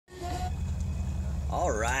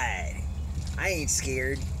Alright. I ain't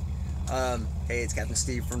scared. Hey, it's Captain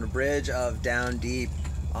Steve from the bridge of Down Deep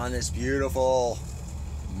on this beautiful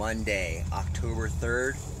Monday, October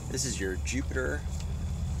 3rd. This is your Jupiter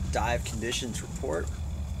dive conditions report.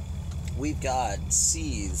 We've got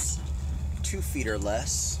seas 2 feet or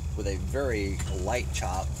less with a very light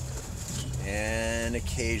chop, and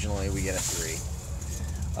occasionally we get a 3.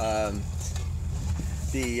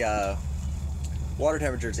 The water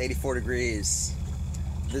temperature is 84 degrees.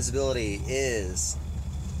 Visibility is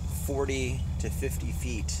 40 to 50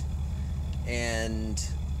 feet, and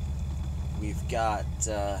we've got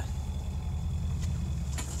a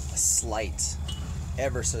slight,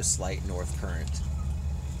 ever so slight north current.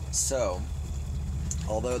 So,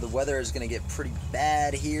 although the weather is going to get pretty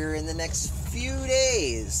bad here in the next few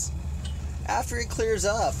days, after it clears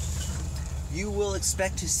up, you will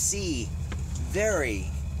expect to see very,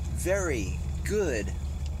 very good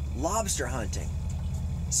lobster hunting.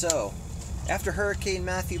 So, after Hurricane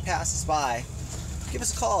Matthew passes by, give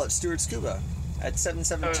us a call at Stewart Scuba at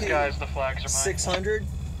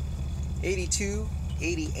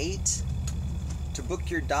 772-600-8288 to book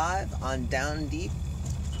your dive on Down Deep.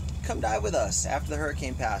 Come dive with us after the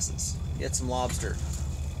hurricane passes. Get some lobster.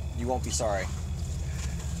 You won't be sorry.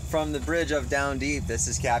 From the bridge of Down Deep, this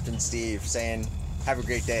is Captain Steve saying, have a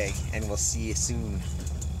great day, and we'll see you soon.